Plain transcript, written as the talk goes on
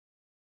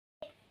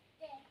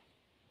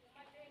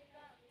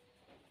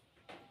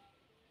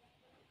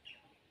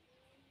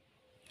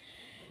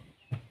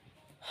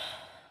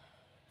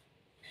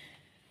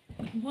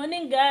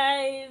Morning,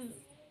 guys.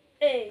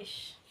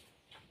 Ish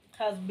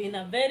has been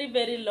a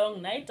very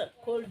long night, a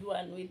cold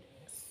one with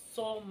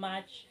so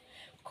much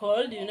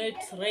cold. You know,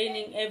 it's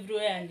raining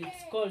everywhere and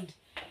it's cold.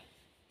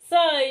 So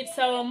it's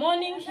our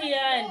morning here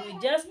and we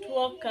just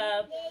woke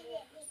up.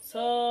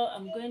 So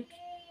I'm going to,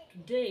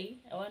 today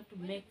I want to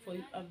make for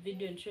you a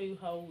video and show you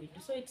how we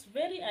do. So it's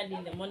very early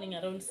in the morning,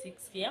 around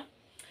 6 here.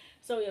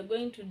 So we are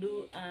going to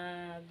do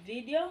a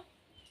video,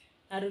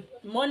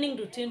 morning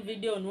routine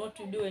video on what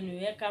to do when we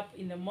wake up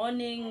in the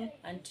morning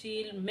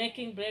until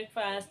making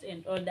breakfast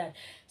and all that.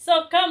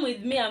 So come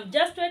with me. I'm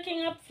just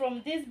waking up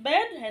from this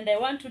bed and I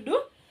want to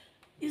do,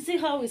 you see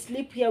how we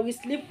sleep here? We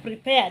sleep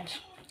prepared.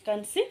 You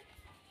can see?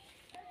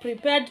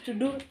 Prepared to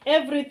do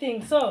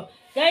everything. So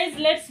guys,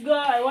 let's go.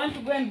 I want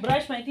to go and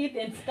brush my teeth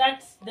and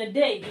start the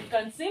day. You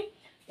can see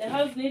the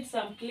house needs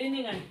some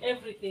cleaning and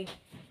everything.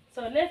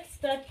 So let's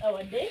start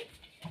our day.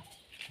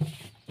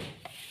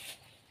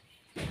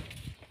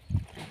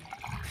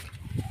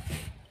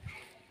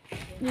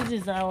 This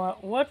is our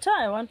water.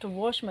 I want to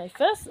wash my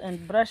face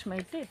and brush my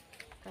teeth.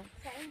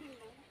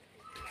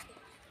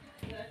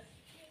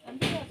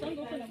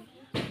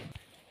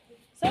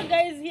 So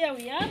guys, here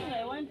we are.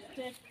 I want to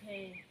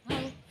take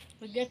how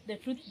to get the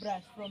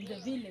toothbrush from the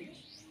village.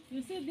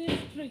 You see, this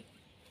tree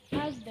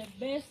has the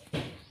best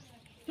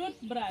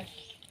toothbrush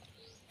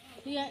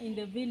here in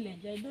the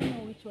village. I don't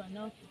know which one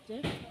now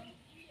to take.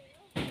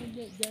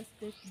 Maybe I just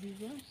take this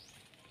one.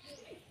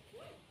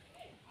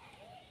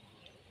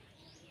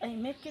 I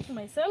make it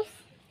myself.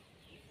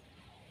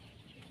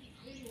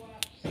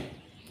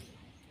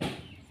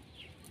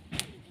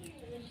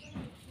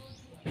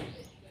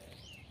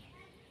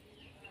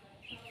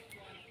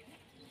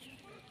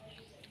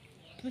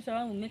 This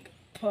one will make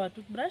our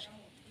toothbrush.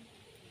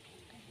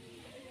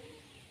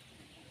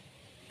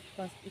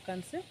 First, you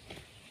can see.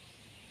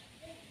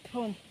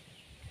 I'm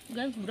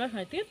going to brush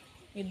my teeth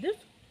with this.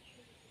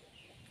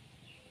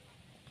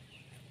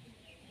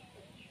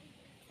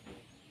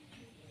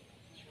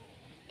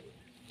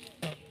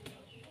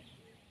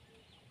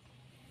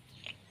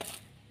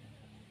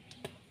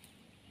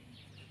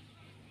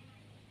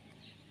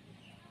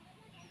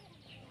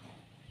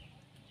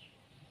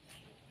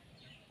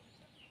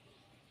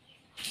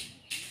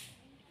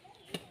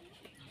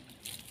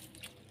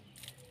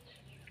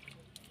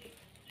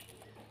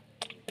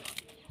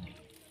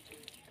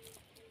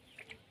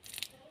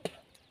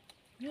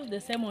 Use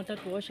the same water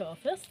to wash our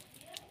face.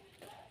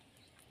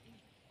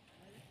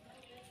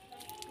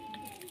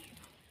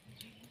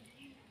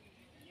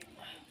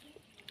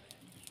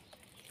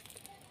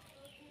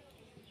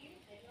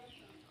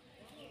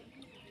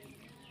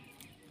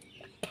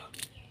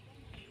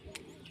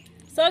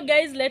 So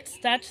guys, let's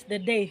start the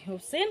day.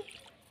 You've seen,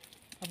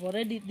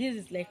 this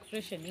is like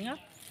freshening up.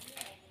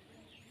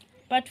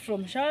 Apart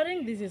from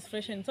showering, this is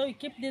freshening. So we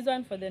keep this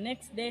one for the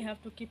next day.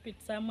 Have to keep it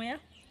somewhere.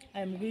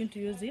 I'm going to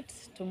use it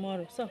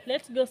tomorrow. So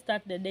let's go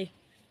start the day.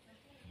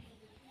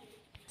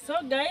 So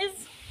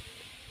guys,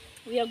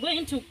 we are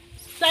going to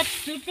start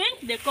sweeping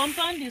the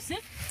compound. You see,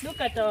 look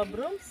at our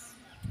brooms.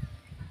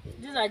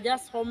 These are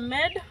just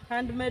homemade,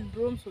 handmade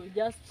brooms. We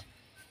just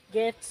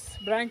get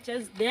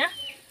branches there,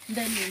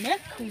 then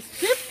we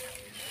sweep.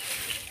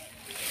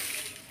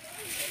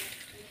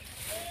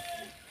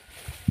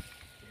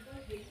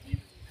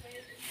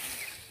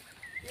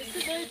 You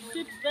see, they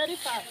sweep very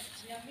fast.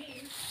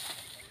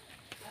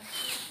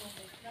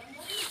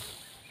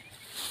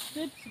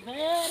 Sweeps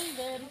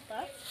very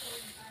fast.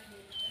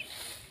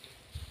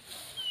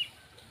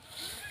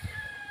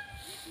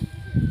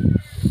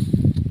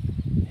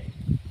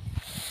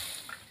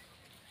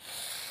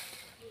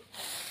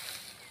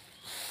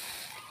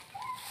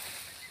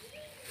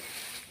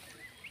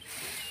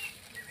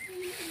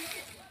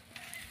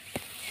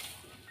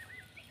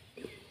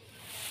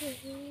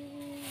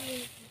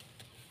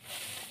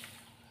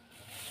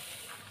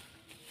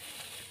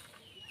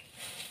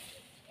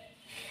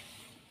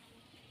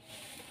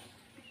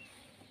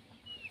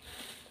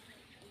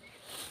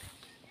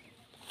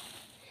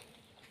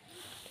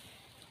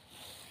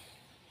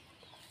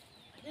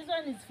 This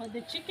one is for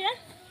the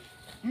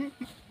chicken.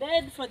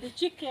 Bed for the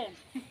chicken.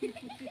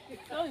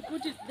 So we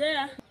put it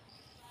there.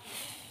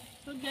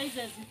 So guys,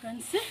 as you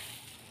can see,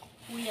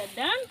 we are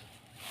done.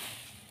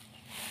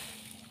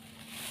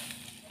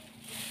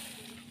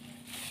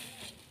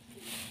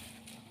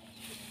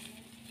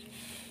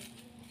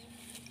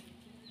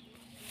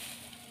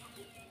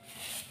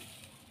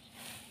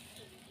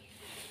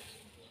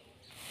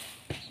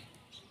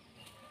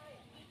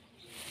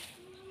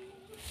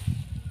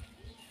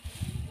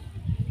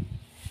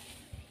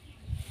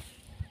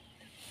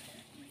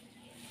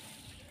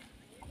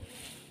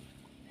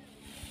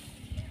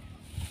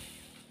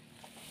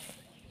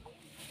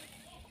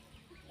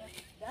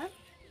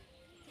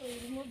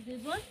 Remove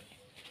this one,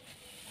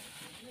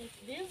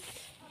 like this.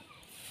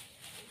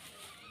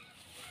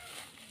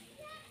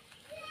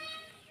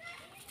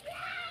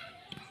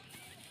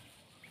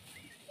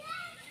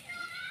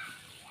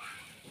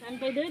 And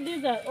by the way,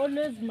 these are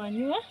always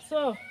manure,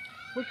 so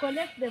we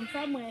collect them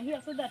somewhere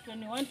here so that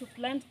when we want to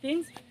plant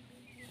things,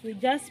 we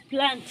just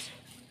plant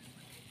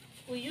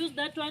we use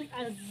that one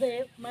as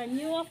a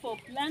manure for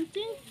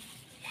planting,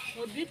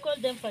 or we call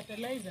them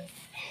fertilizers.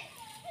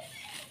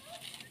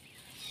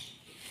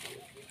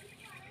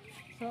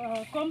 So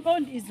our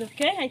compound is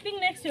okay. I think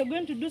next we're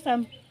going to do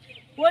some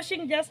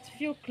washing, just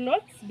few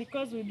clothes,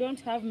 because we don't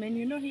have many.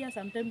 You know, here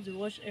sometimes we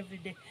wash every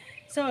day.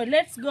 So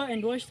let's go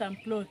and wash some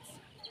clothes.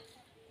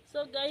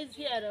 So guys,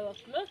 here are our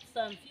clothes,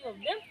 some few of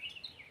them.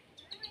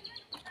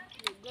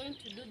 We're going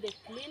to do the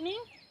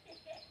cleaning,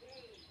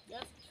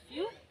 just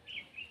few.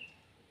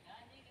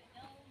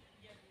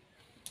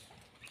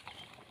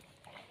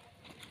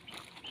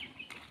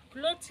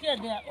 Clothes here,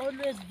 they are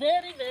always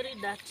very, very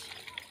dirty.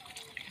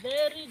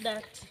 Very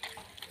dirty.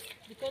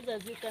 Because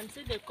as you can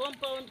see, the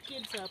compound,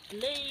 kids are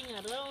playing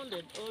around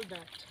and all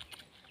that.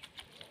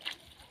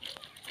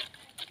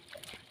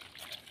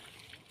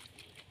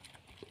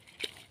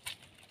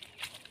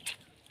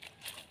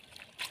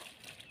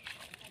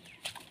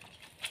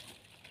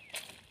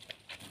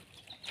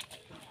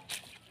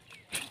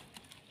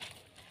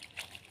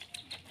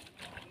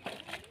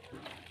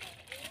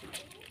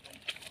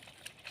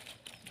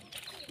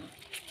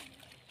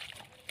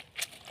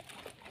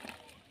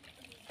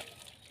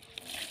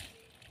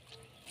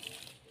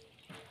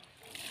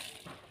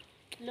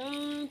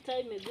 Long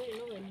time ago, you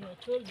know, when you were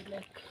told,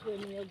 like when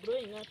you were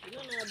growing up, you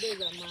know,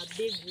 nowadays I'm a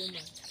big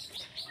woman.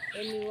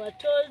 When you were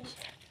told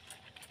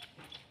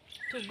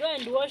to go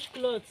and wash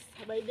clothes,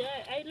 by the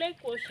way, I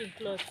like washing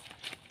clothes.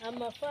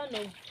 I'm a fan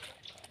of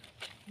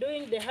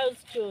doing the house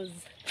chores.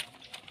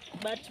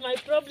 But my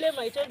problem,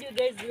 I told you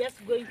guys,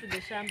 just going to the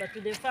shamba,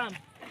 to the farm.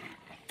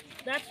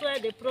 That's where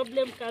the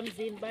problem comes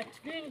in. But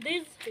doing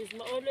this is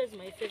always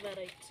my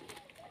favorite.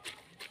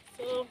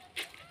 So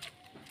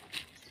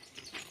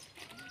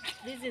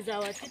this is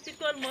our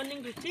typical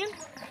morning routine.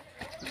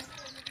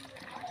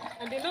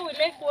 And you know, we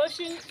like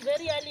washing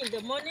very early in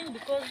the morning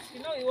because,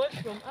 you know, we wash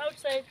from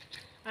outside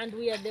and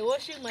we are the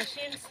washing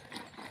machines.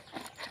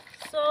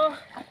 So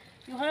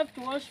you have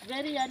to wash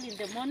very early in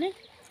the morning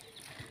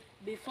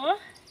before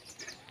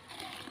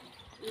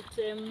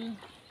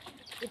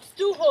it's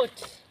too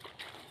hot.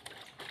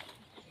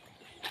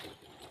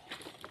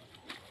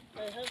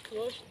 I have to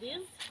wash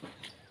this.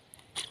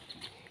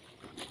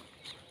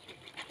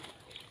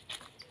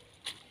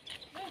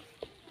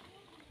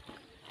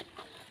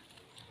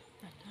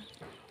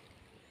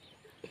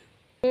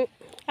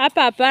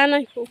 Hapa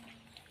hapana.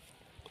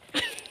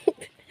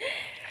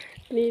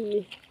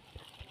 Nini?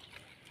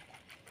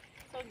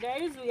 So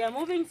guys, we are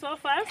moving so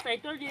fast. I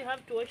told you you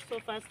have to wash so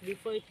fast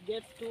before it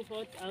gets too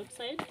hot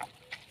outside.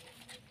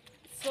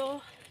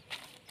 So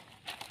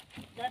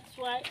that's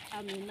why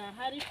I'm in a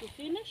hurry to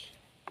finish.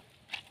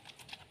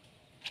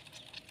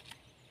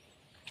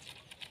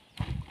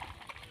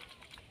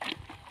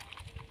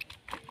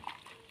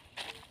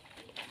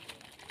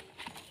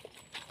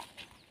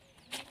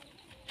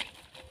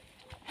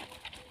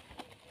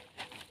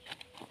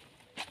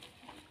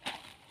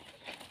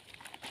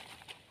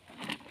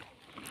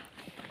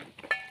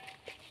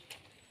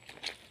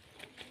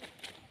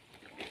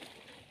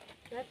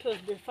 That was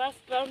the first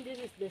round. This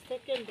is the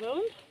second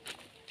round.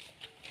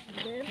 And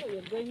then we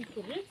are going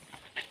to rinse.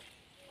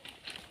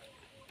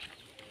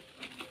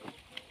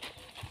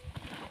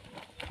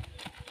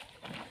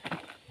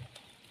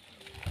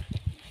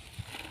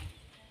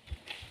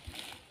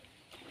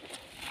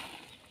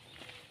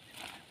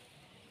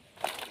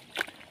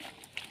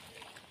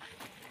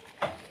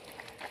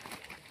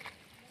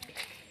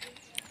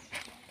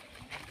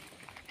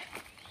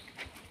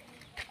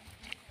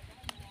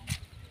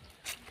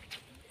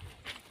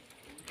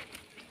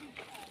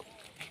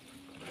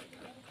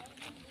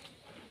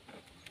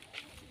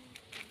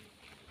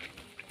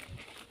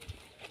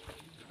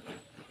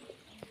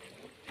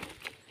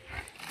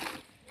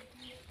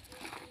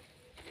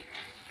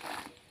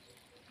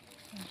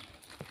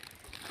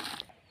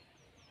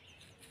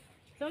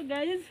 So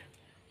guys,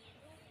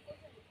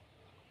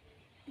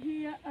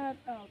 here are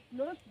our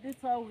clothes. This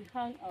is how we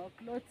hang our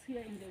clothes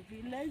here in the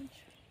village.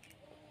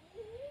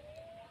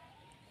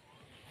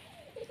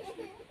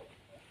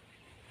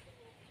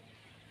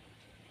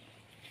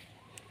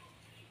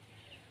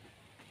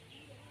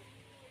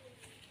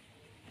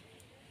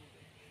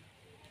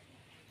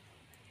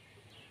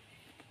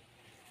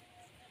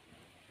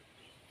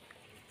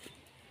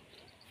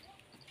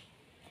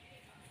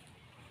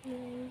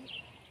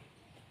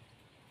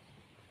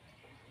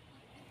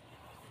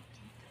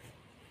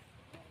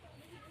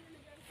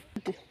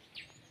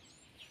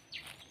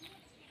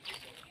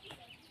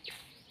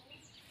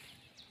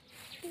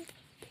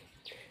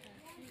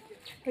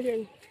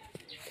 Again.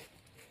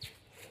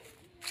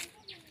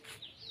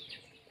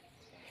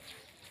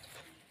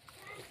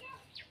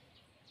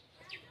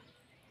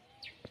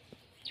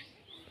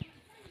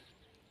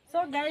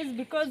 So guys,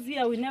 because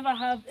here we never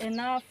have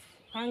enough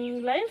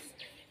hanging lines,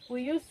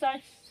 we use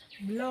such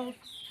blocks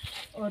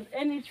or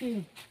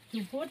anything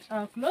to put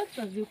our clothes,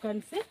 as you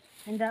can see,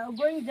 and they are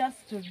going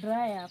just to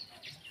dry up.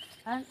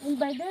 And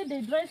by the way,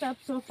 they dry up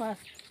so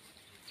fast.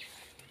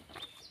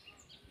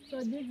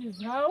 So this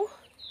is how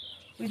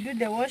we do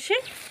the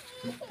washing.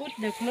 Put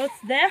the clothes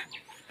there.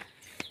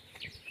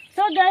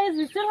 So guys,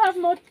 we still have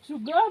more to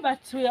go, but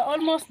we are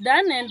almost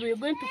done, and we're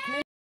going to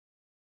clean.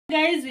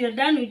 Guys, we are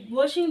done with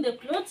washing the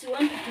clothes. We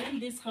want to clean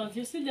this house.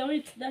 You see the way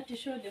it's dirty,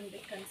 show them,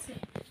 they can see.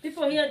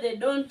 People here, they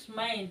don't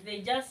mind.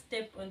 They just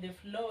step on the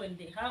floor and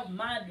they have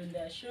mud on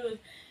their shoes.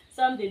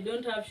 Some, they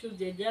don't have shoes.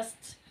 They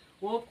just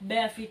walk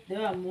barefoot. They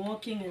are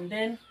walking, and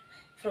then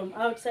from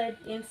outside,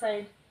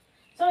 inside.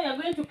 So we are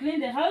going to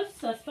clean the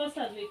house as fast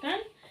as we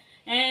can.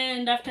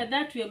 And after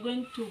that, we are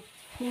going to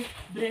cook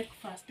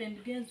breakfast.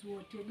 And guess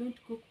what? We're going to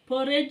cook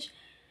porridge.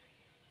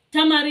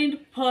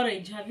 Tamarind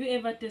porridge. Have you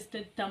ever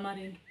tasted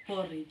tamarind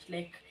porridge?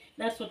 Like,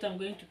 that's what I'm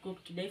going to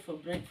cook today for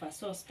breakfast.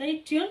 So stay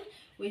tuned.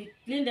 We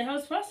clean the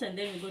house first and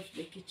then we go to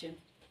the kitchen.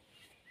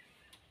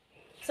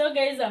 So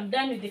guys, I'm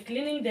done with the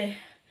cleaning the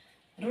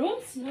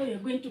rooms. Now we're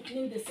going to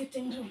clean the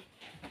sitting room.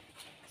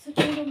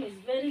 Sitting room is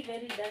very,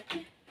 very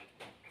dirty.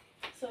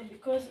 So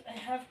because I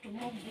have to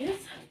move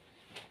this,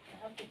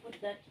 I have to put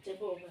that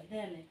table over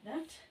there like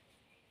that.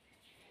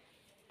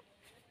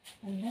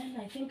 And then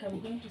I think I'm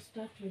going to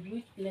start with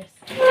which place?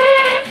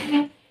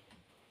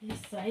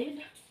 This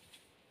side.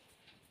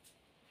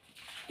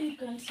 You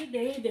can see the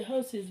way the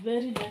house is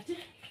very dirty.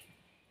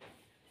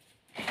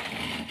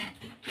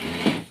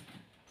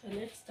 So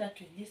let's start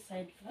with this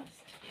side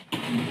first.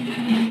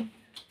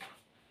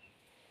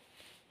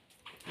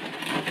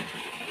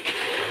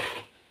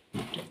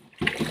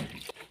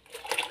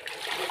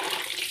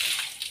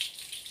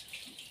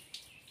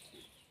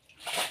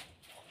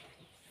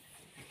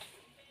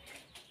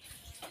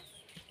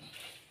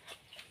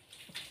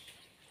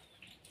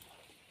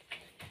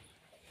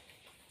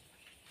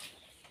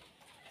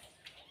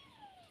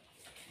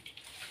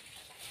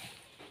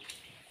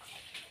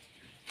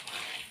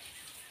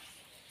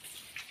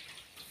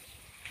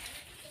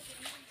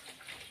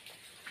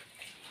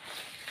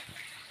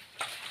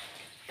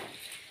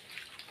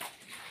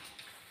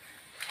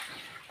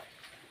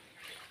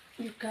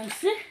 You can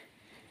see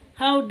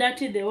how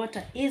dirty the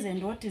water is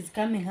and what is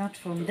coming out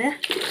from there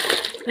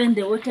when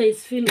the water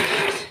is filled.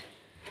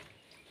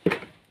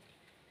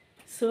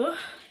 So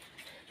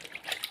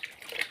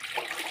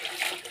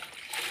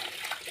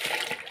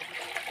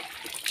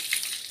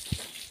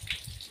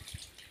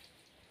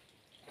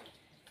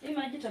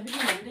maji itabidi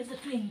niongeze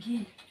tu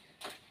ingine.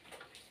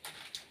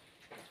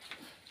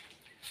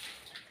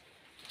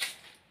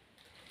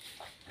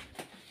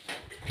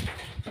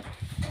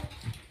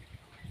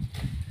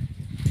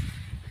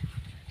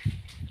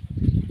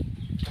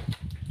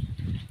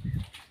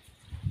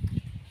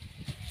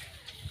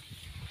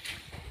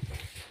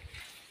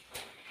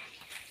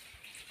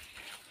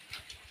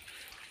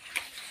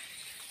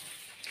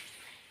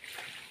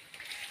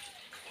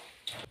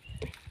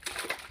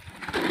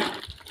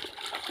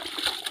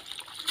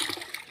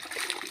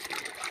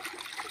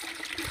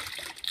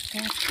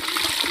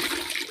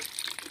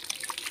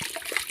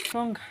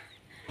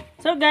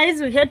 So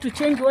guys, we had to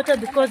change water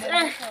because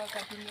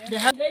the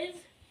house, guys,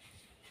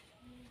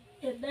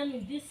 we're done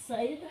with this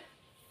side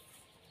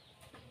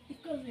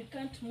because we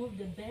can't move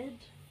the bed.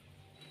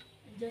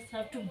 We just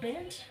have to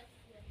bend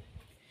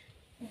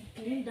and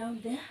clean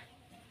down there.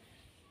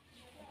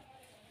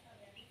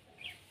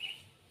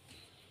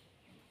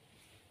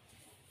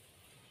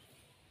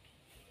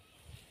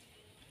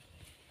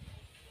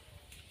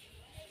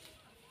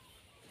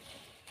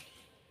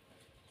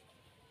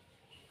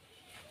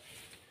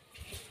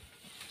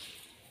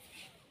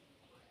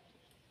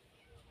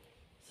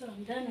 So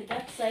I'm done with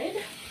that side.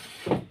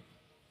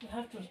 We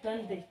have to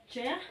turn the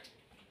chair.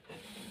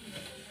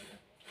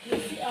 You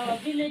see our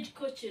village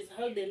coaches,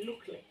 how they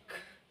look like.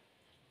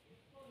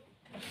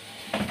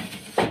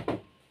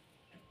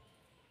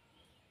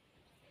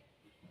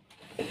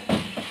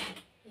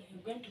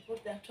 We're going to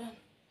put that one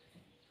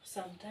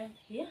sometime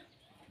here,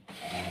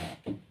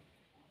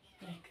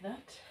 like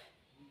that.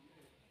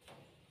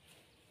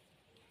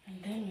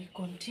 And then we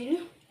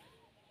continue.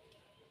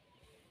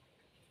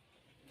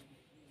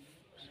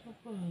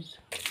 Suppose.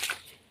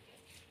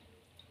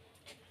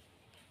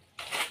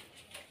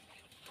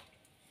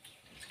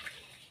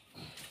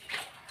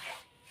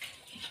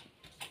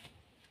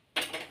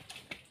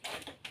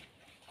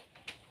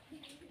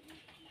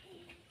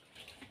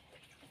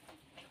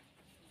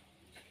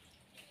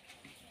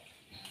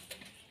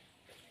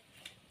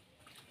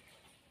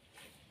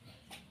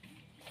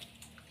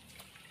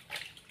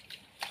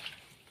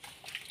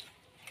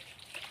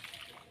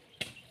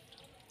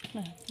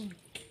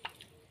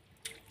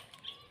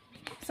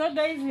 So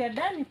guys, we are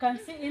done. You can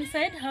see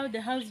inside how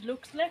the house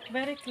looks like.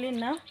 Very clean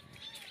now.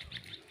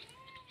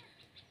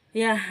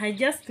 Yeah, I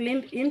just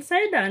cleaned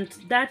inside and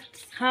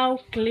that's how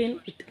clean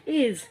it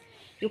is.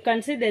 You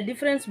can see the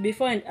difference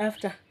before and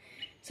after.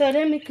 So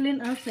let me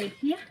clean outside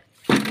here.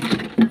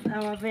 That's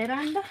our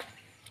veranda.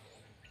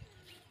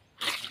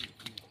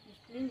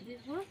 Clean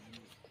this one.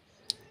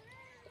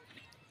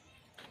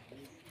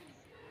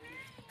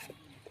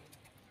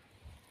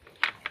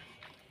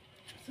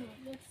 So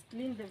let's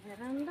clean the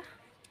veranda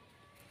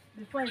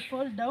before I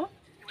fall down.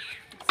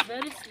 It's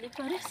very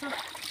slippery, so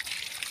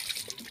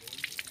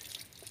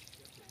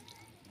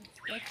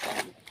let's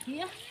get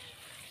here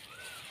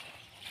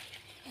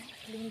and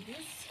clean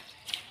this.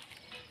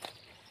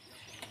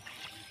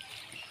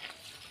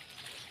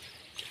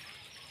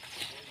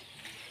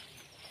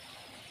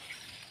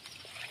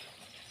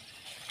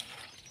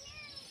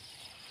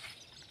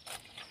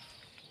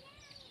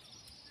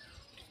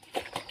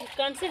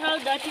 can see how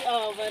dirty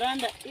our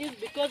veranda is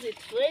because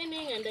it's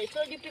raining, and I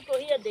told you people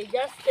here, they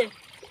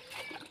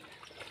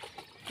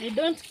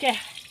don't care.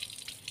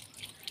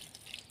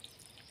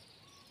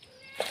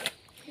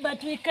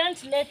 But we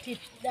can't let it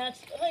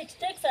it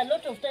takes a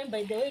lot of time,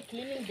 by the way,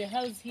 cleaning the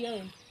house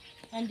here,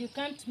 and you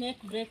can't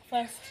make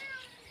breakfast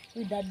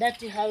with a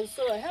dirty house.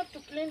 So I have to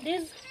clean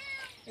this,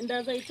 and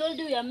as I told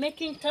you, we are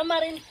making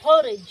tamarind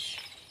porridge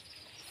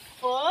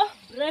for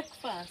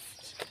breakfast.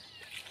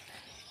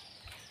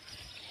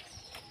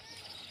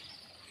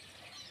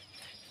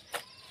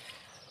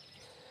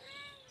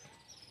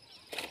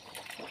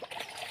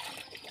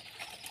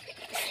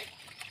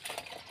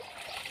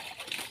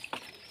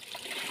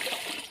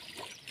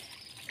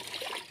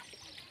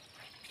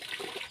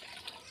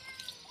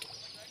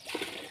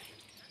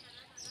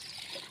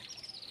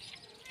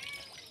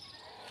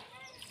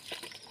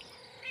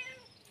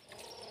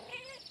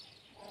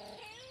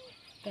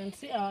 You can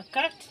see our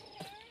cat.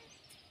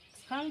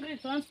 It's hungry,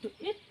 it wants to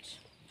eat.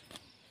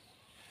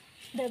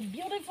 The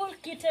beautiful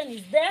kitten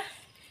is there.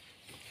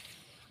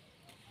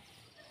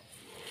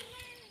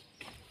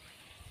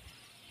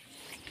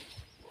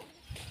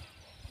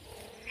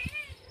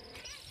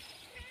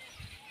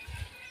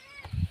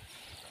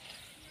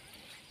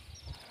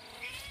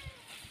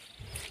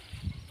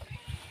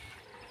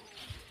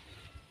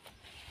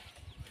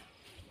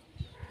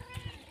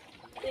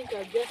 I think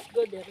I'll just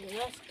go the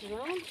last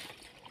round.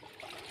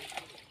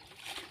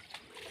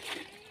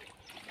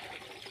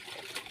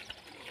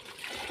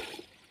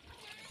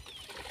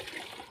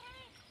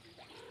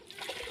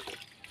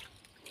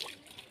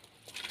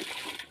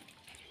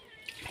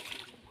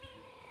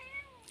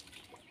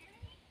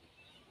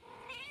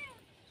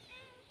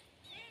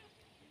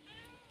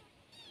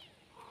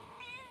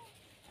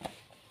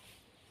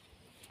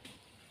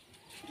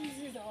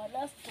 This is our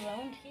last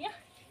round here.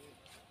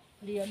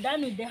 We are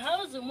done with the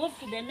house. We move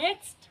to the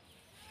next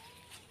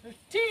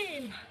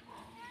routine.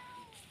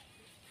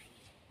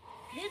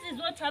 This is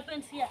what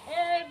happens here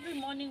every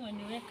morning when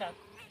you wake up.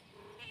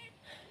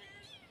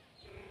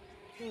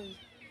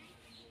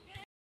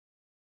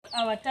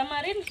 Our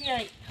tamarind,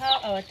 here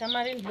how our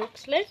tamarind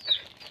looks like.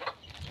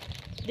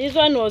 This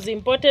one was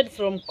imported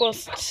from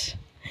coast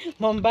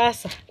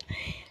Mombasa.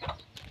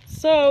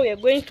 So we are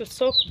going to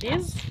soak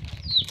this,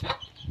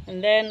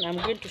 and then I'm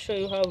going to show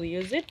you how we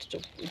use it to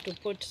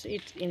put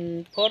it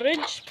in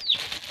porridge.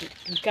 It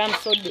becomes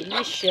so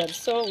delicious.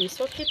 So we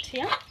soak it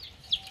here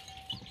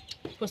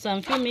for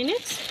some few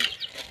minutes.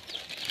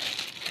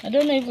 I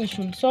don't know if we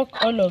should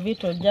soak all of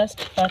it or just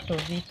part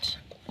of it.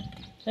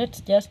 Let's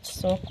just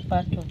soak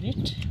part of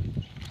it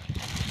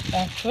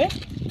that way,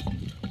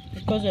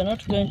 because we're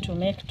not going to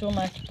make too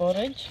much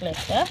porridge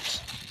like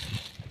that.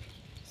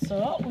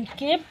 So we're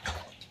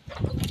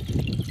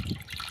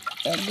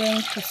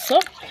going to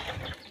soak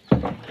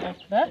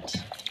like that.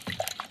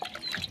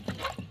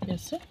 You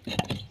see?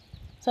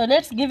 So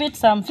let's give it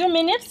some few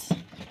minutes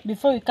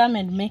before we come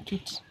and make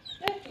it.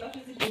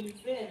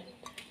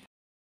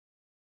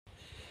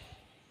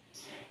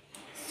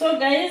 So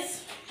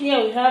guys,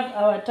 here we have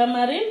our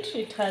tamarind.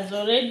 It has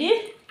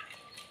already,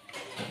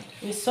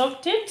 we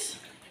soaked it.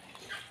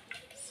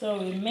 So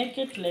we make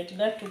it like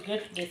that to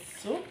get the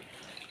soup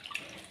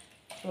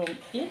from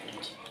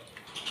it.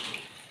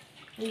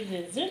 This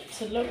is it.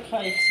 So look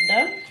how it's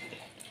done.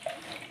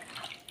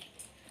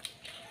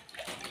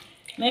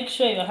 Make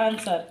sure your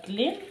hands are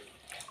clean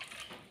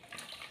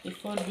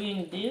before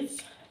doing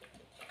this.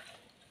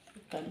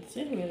 You can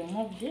see we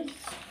remove this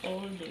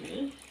all the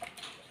way.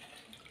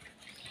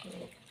 So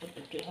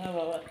we have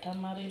our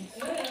tamarind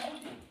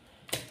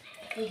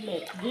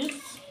like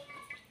this.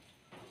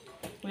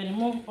 We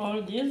remove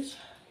all this.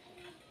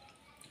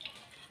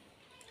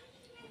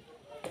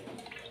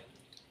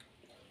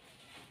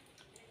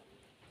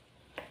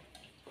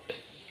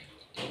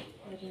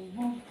 We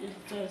remove this,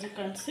 as you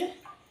can see.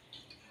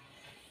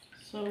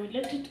 So we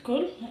let it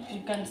cool.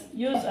 You can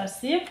use a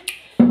sieve.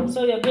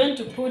 So you're going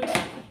to put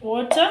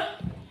water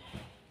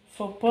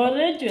for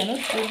porridge. We are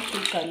not going to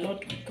cook a lot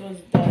because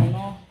there are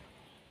not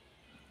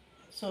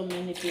so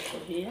many people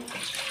here.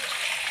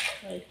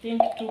 I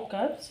think 2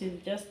 cups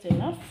is just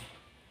enough.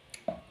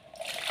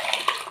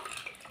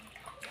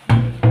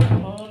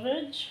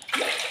 Porridge.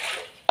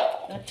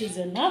 That is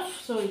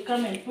enough. So we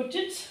come and put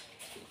it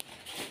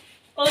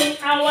on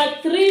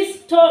our 3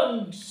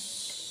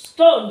 stones.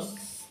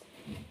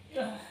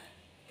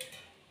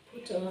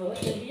 Put our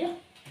water here.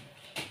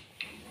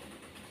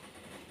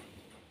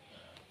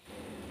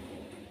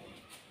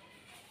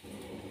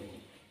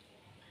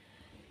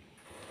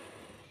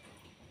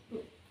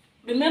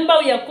 Remember,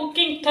 we are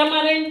cooking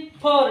tamarind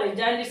porridge,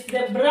 and it's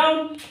the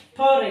brown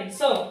porridge.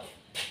 So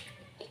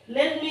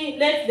let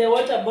the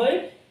water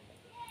boil.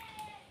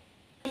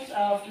 Put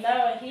our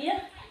flour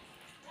here.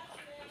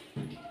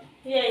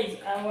 Here is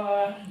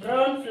our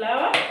brown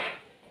flour.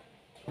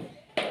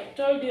 I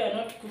told you I'm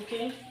not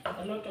cooking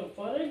a lot of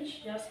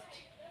porridge, just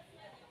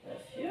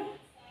a few.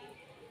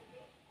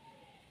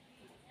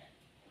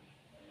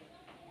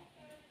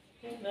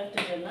 I think that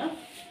is enough.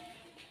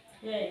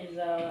 Here is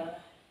our,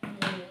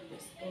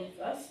 this spoon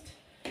first.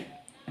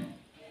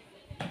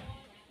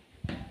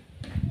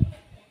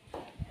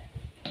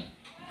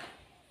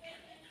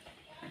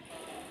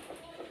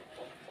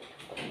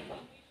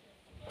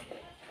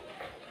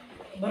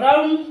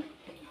 brown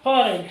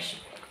porridge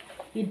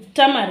with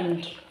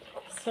tamarind.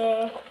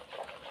 So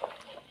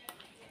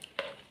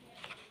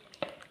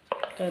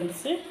you can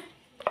see.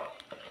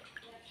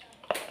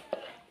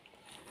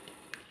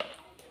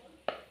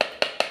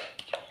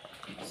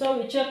 So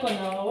we check on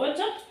our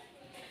water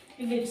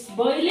if it's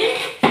boiling.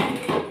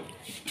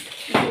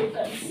 You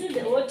can see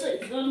the water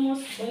is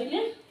almost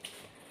boiling.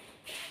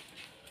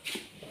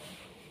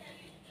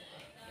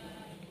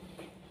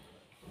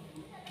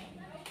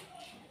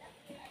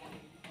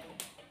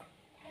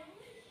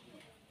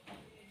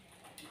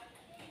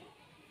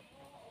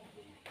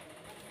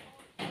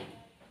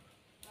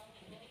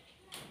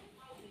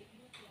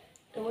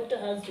 The water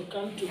has to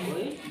come to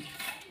boil.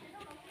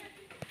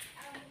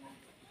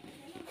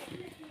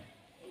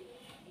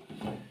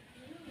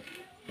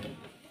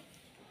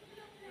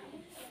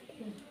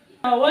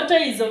 Our water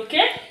is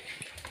okay.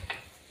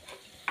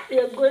 We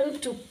are going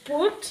to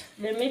put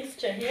the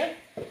mixture here.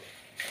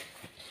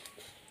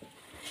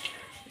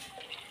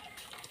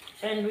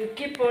 And we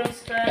keep on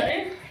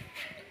stirring.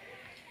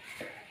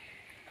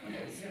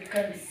 As you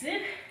can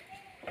see,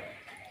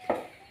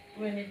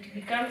 when it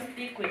becomes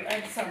thick, we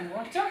add some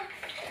water.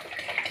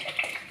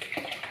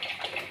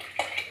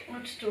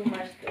 Not too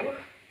much though.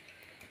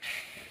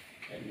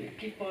 And we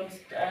keep on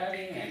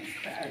stirring and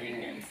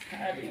stirring and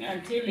stirring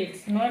until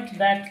it's not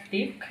that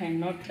thick and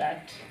not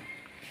that.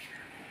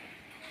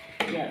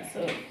 Yeah,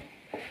 so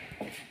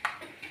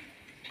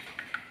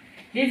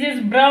this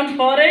is brown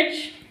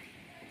porridge.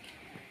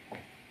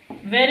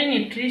 Very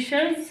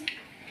nutritious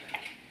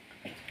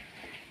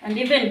and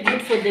even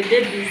good for the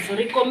babies.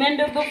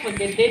 Recommendable for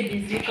the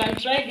babies. You can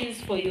try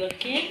this for your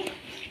kid.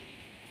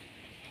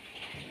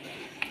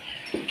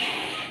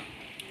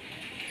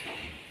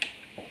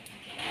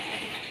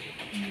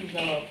 This is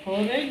our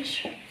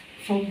porridge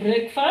for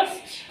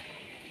breakfast.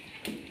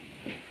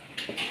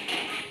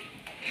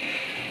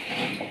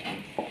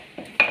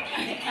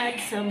 Add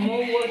some more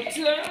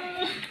water.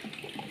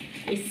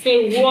 I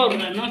say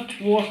water, not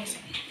water.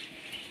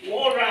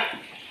 Water.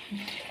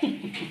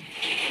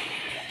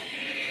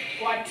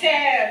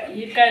 Water.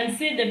 You can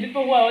see the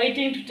people who are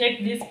waiting to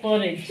take this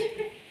porridge.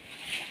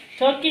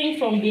 Talking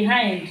from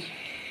behind.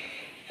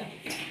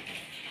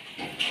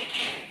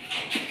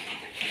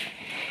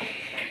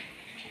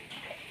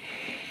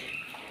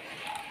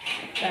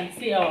 You can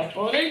see our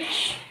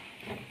porridge.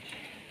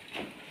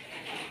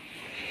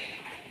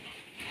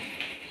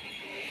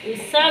 We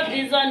serve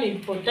this one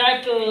with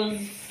potatoes,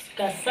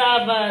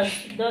 cassavas,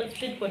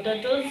 sweet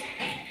potatoes,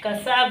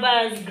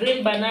 cassavas,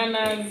 green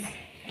bananas,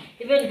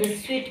 even the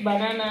sweet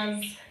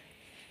bananas.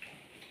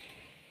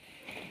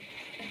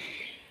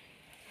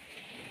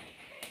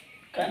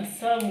 Can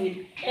serve with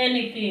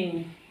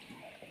anything.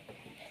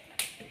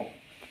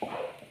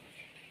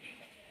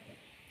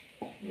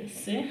 You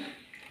see?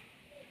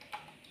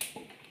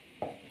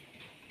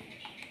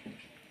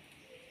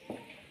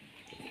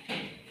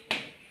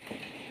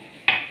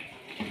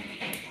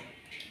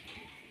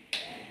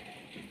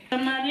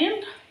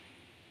 Tamarind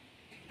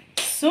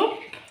soup.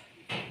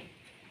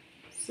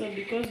 So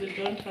because we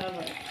don't have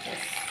a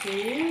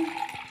sieve,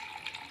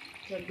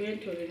 we're going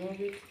to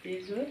remove it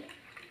this way.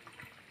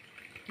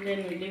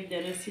 Then we leave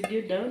the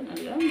residue down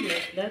along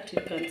like that.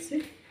 You can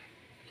see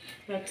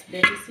that's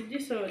the residue.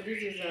 So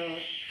this is our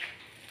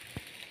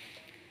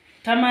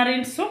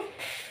tamarind soup.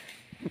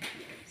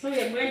 So we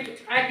are going to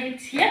add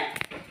it here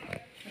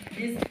at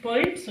this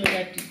point so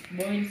that it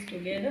boils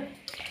together.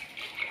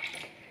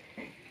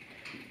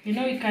 You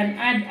know, you can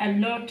add a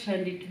lot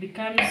and it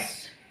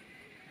becomes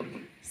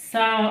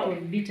sour or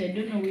bitter. I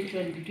don't know which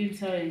one between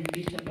sour and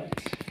bitter,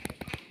 but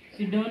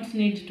you don't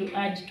need to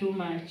add too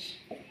much.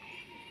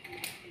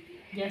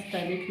 Just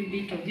a little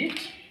bit of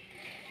it.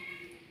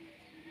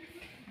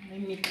 Let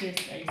me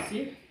taste, I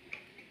see.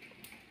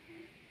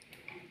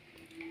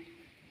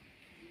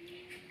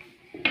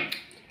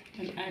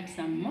 And add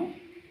some more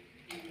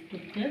to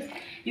taste.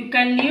 You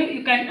can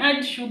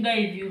add sugar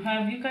if you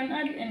have. You can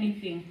add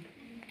anything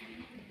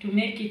to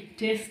make it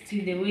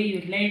tasty the way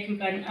you like. You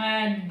can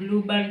add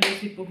blue band. Those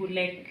people who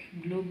like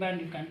blue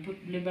band, you can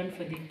put blue band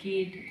for the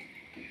kid.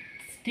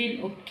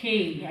 Still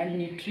okay and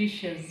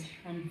nutritious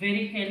and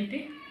very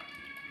healthy.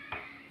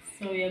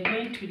 So we are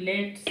going to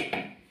let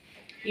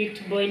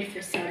it boil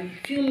for some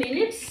few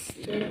minutes.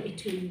 Then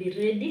it will be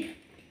ready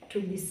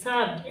to be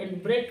served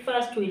and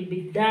breakfast will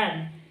be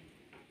done.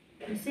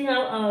 You see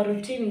how our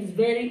routine is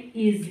very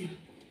easy.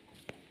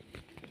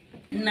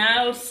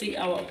 Now see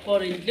our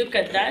porridge. Look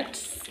at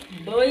that.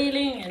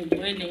 Boiling and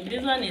boiling.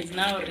 This one is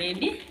now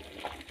ready.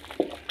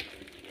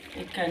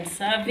 You can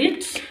serve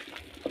it.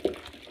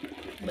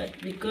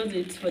 But because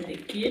it's for the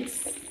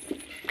kids,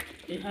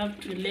 you have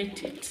to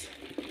let it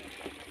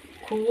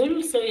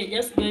cool. So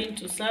you're just going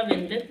to serve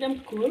and let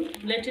them cool.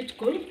 Let it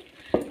cool.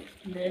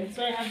 Then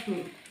so I have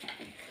to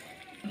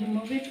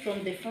remove it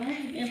from the fire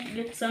and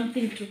get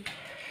something to...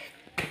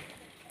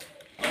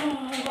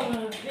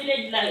 Oh,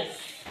 village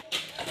life.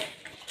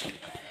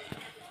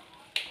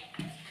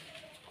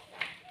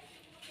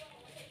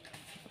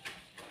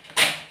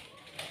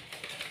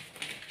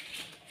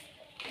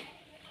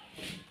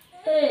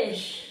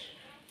 Ish.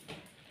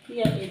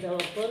 Here is our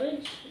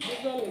porridge.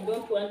 This one we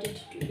don't want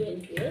it to go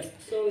into waste,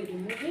 so we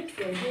remove it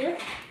from here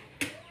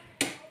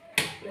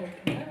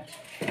like that.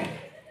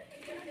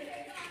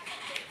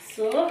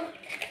 So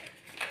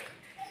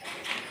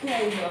here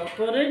is our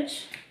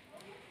porridge,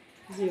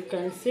 as you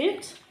can see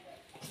it.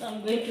 So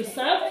I'm going to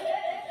serve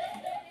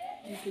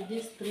into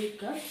these 3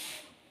 cups.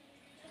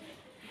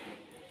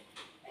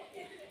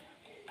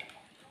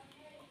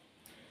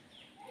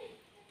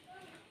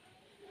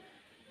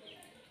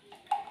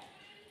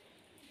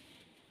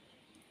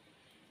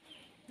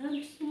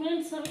 And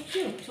smells so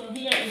cute. So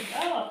here is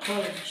our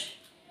porridge.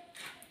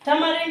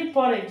 Tamarind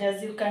porridge,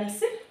 as you can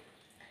see.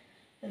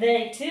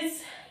 There it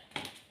is.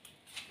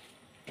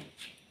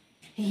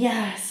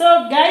 Yeah,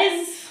 so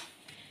guys,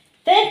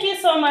 thank you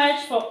so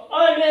much for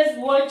always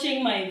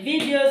watching my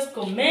videos,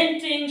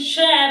 commenting,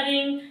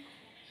 sharing.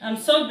 I'm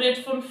so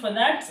grateful for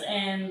that,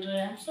 and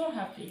I'm so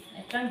happy.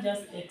 I can't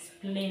just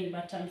explain,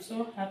 but I'm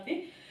so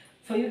happy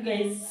for you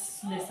guys.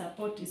 The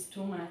support is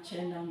too much,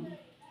 and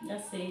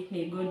just say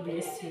may God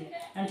bless you.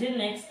 Until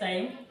next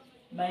time,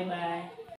 bye bye.